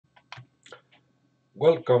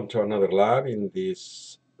Welcome to another lab. In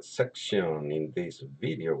this section, in this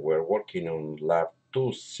video, we're working on lab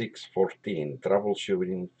 2614,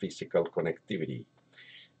 Troubleshooting Physical Connectivity.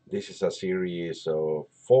 This is a series of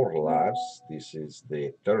 4 labs. This is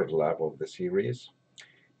the third lab of the series,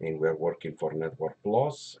 and we're working for Network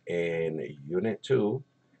Plus and Unit 2,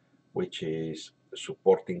 which is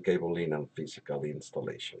supporting cabling and physical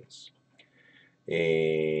installations.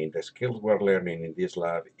 And the skills we're learning in this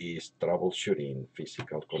lab is troubleshooting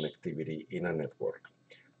physical connectivity in a network.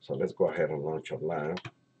 So let's go ahead and launch our lab.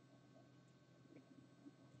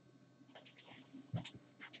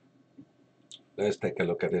 Let's take a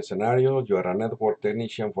look at the scenario. You are a network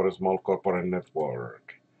technician for a small corporate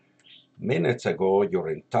network. Minutes ago, your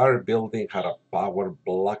entire building had a power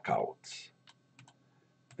blackout.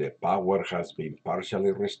 The power has been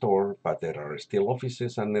partially restored, but there are still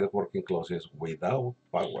offices and networking closets without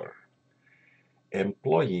power.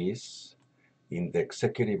 Employees in the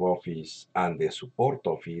executive office and the support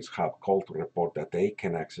office have called to report that they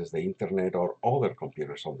can access the internet or other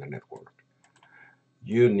computers on the network.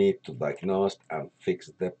 You need to diagnose and fix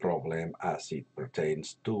the problem as it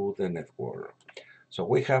pertains to the network. So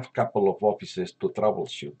we have a couple of offices to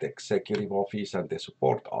troubleshoot, the executive office and the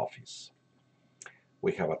support office.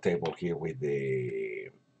 We have a table here with the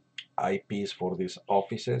IPs for these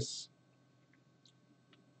offices.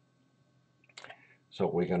 So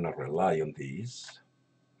we're gonna rely on these.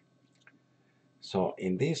 So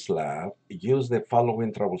in this lab, use the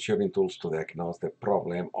following troubleshooting tools to diagnose the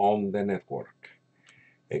problem on the network.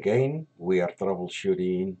 Again, we are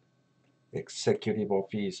troubleshooting executive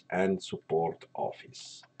office and support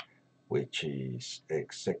office, which is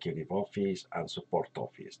executive office and support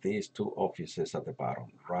office. These two offices at the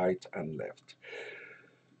bottom, right and left.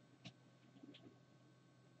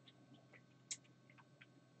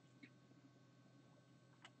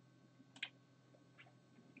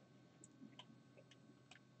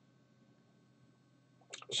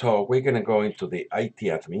 So we're gonna go into the IT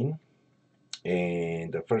admin.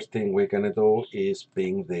 And the first thing we're gonna do is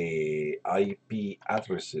ping the IP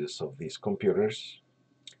addresses of these computers.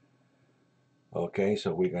 Okay,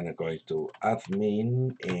 so we're gonna go to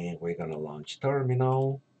admin and we're gonna launch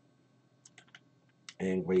terminal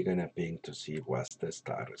and we're gonna ping to see what's the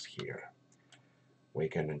status here. We're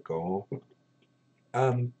gonna go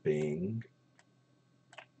and ping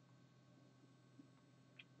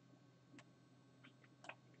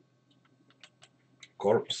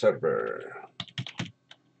corp server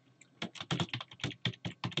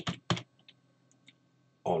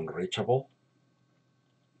unreachable,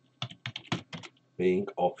 ping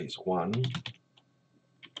office 1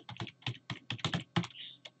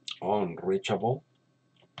 unreachable,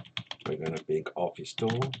 we're gonna ping office 2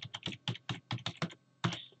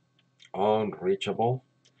 unreachable,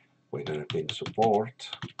 we're gonna ping support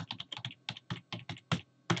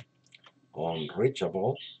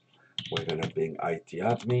unreachable, we're gonna ping IT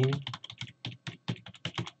admin.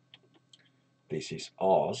 This is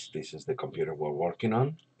us, this is the computer we're working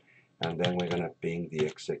on, and then we're gonna ping the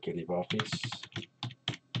executive office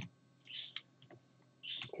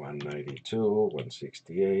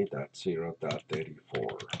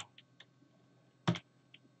 192.168.0.34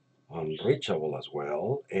 unreachable as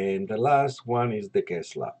well, and the last one is the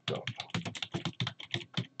guest laptop,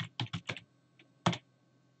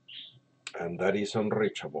 and that is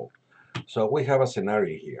unreachable. So we have a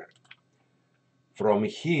scenario here. From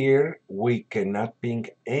here we cannot ping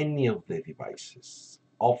any of the devices,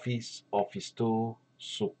 office, office 2,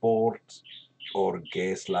 support, or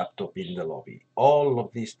guest laptop in the lobby. All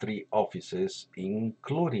of these 3 offices,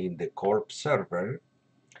 including the corp server,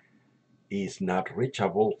 is not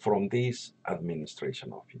reachable from this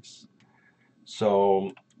administration office.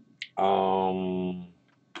 So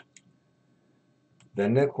the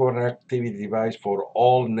network activity device for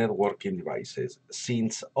all networking devices.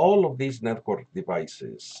 Since all of these network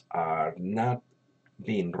devices are not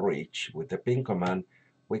being reached with the ping command,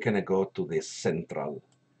 we're gonna go to the central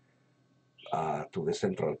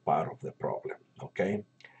part of the problem. Okay,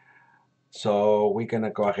 so we're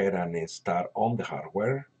gonna go ahead and start on the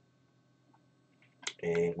hardware,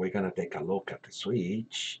 and we're gonna take a look at the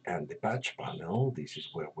switch and the patch panel. This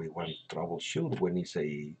is where we want to troubleshoot when it's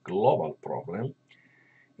a global problem.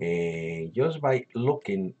 And just by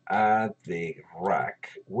looking at the rack,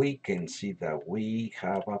 we can see that we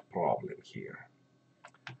have a problem here.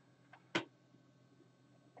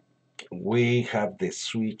 We have the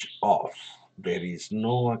switch off. There is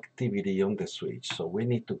no activity on the switch, so we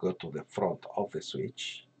need to go to the front of the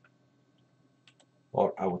switch,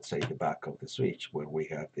 or I would say the back of the switch, where we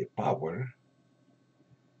have the power,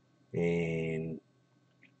 and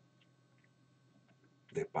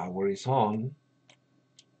power is on.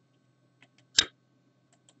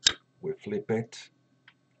 We flip it.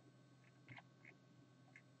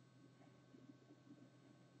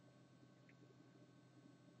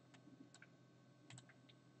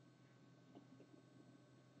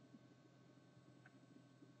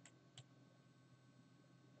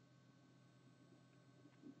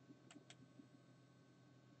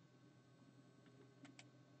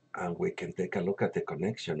 And we can take a look at the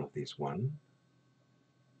connection of this one.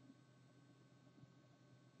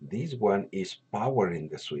 This one is powering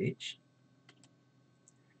the switch.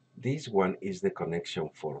 This one is the connection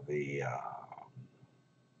for the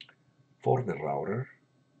router,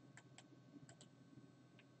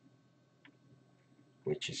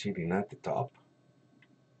 which is sitting at the top.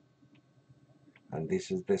 And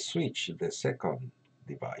this is the switch, the second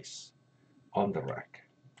device on the rack.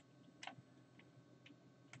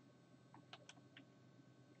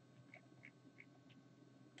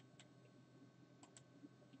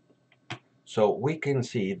 So we can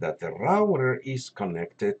see that the router is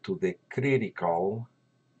connected to the critical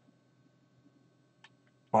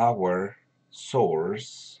power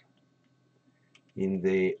source in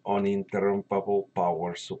the uninterruptible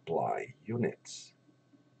power supply units.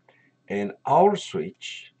 And our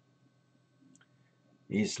switch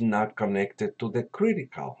is not connected to the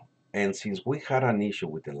critical. And since we had an issue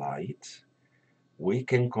with the lights, we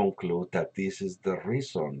can conclude that this is the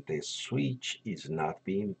reason the switch is not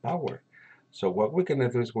being powered. So what we're going to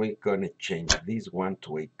do is we're going to change this one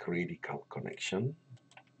to a critical connection.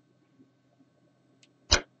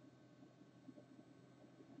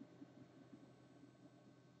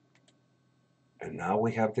 And now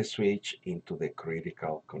we have the switch into the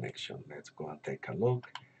critical connection. Let's go and take a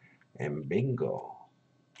look. And bingo,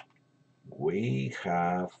 we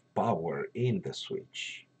have power in the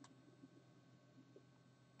switch.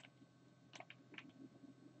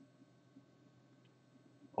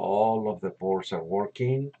 All of the ports are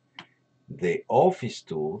working. The office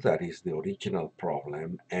tool, that is the original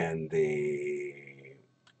problem, and the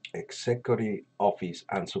executive office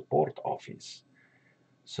and support office.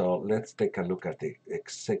 So let's take a look at the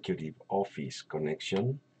executive office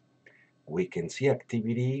connection. We can see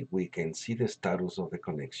activity, we can see the status of the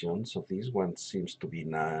connection. So this one seems to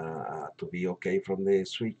be okay from the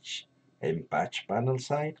switch and patch panel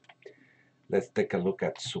side. Let's take a look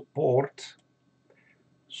at support.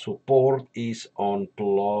 Support is on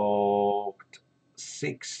plugged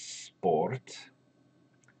 6 port.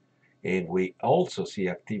 And we also see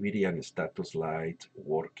activity and status light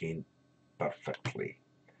working perfectly.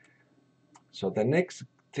 So the next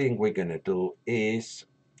thing we're gonna do is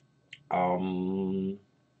we're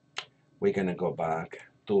gonna go back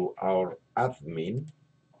to our admin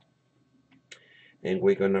and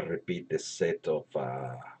we're gonna repeat the set of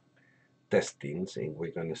testings, and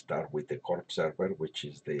we're gonna start with the corp server, which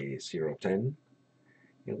is the 010,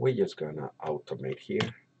 and we're just gonna automate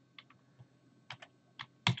here.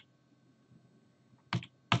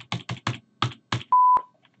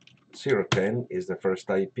 010 is the first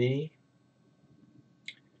IP,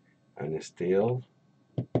 and still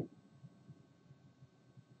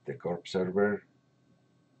the corp server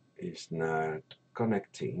is not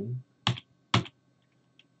connecting.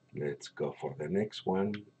 Let's go for the next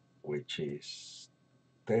one, which is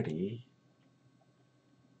 30.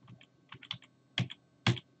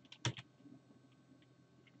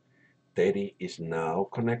 30 is now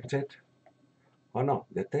connected. Oh no,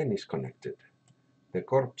 the 10 is connected. The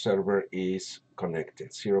corp server is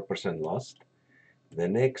connected, 0% lost. The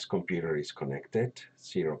next computer is connected,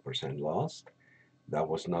 0% lost. That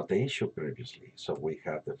was not the issue previously. So we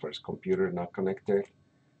have the first computer not connected,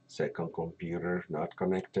 second computer not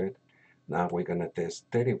connected. Now we're gonna test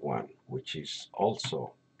 31, which is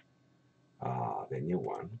also the new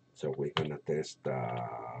one. So we're gonna test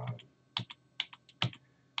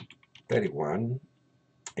 31,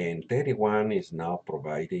 and 31 is now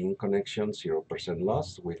providing connection, 0%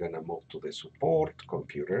 loss. We're gonna move to the support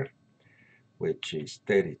computer, which is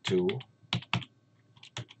 32.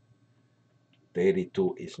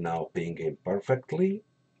 32 is now pinging perfectly.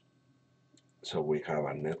 So we have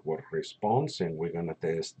a network response, and we're gonna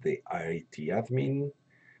test the IT admin.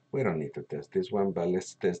 We don't need to test this one, but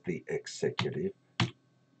let's test the executive,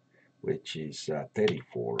 which is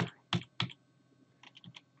 34.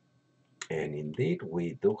 And indeed,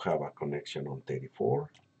 we do have a connection on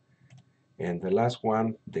 34. And the last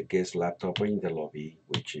one, the guest laptop in the lobby,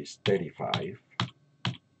 which is 35.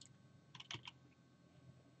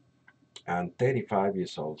 And 35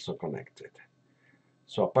 is also connected.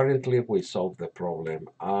 So apparently we solved the problem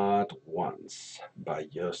at once by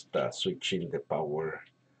just switching the power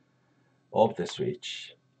of the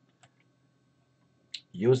switch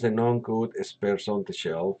use the non-good spares on the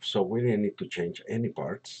shelf, so we didn't need to change any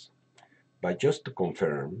parts. But just to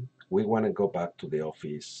confirm, we want to go back to the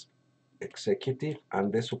Office Executive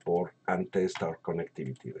and the support and test our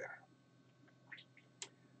connectivity there.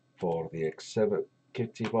 For the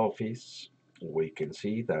Executive Office, we can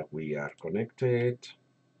see that we are connected.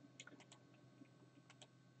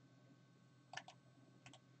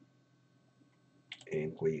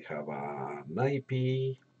 And we have an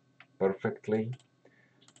IP perfectly.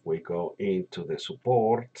 We go into the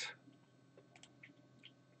support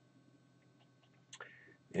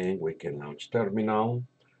and we can launch terminal,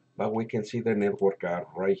 but we can see the network card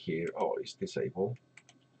right here. Oh, it's disabled.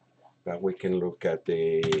 But we can look at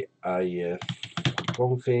the IF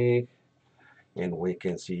config and we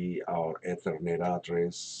can see our Ethernet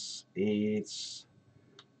address is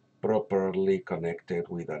properly connected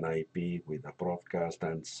with an IP with a broadcast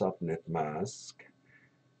and subnet mask,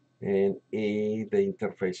 and the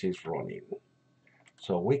interface is running.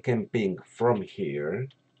 So we can ping from here.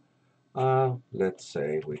 Let's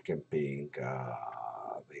say we can ping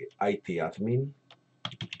the IT admin,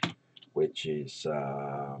 which is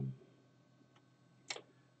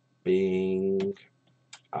ping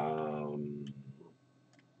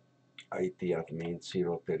IT admin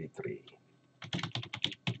 033.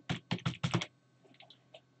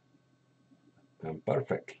 And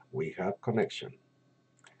perfect, we have connection.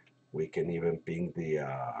 We can even ping the,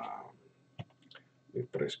 we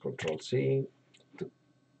press Control C to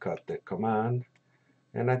cut the command,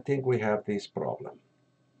 and I think we have this problem.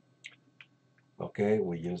 Okay,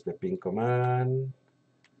 we use the ping command,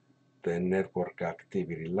 the network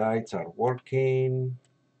activity lights are working,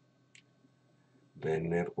 the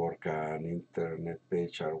network and internet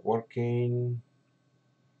page are working.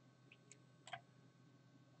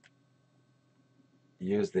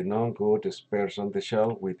 Use the non-good spares on the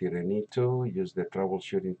shelf, we didn't need to. Use the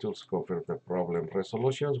troubleshooting tools to cover the problem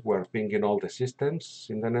resolutions. We're pinging all the systems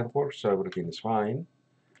in the network, so everything is fine.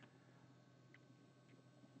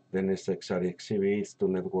 The necessary exhibits to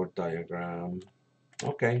network diagram.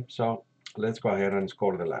 Okay, so let's go ahead and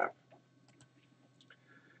score the lab.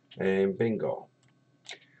 And bingo.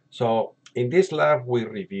 So in this lab, we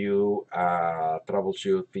review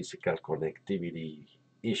troubleshoot physical connectivity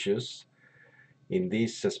issues. In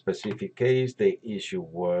this specific case, the issue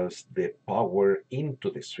was the power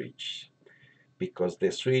into the switch, because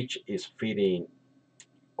the switch is feeding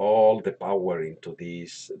all the power into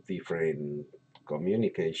these different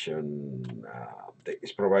communication,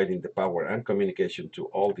 is providing the power and communication to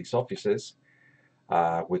all these offices.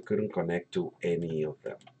 We couldn't connect to any of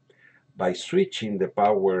them. By switching the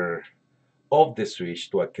power of the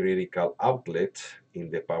switch to a critical outlet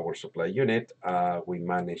in the power supply unit, we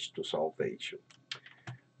managed to solve the issue.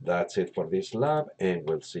 That's it for this lab, and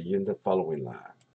we'll see you in the following lab.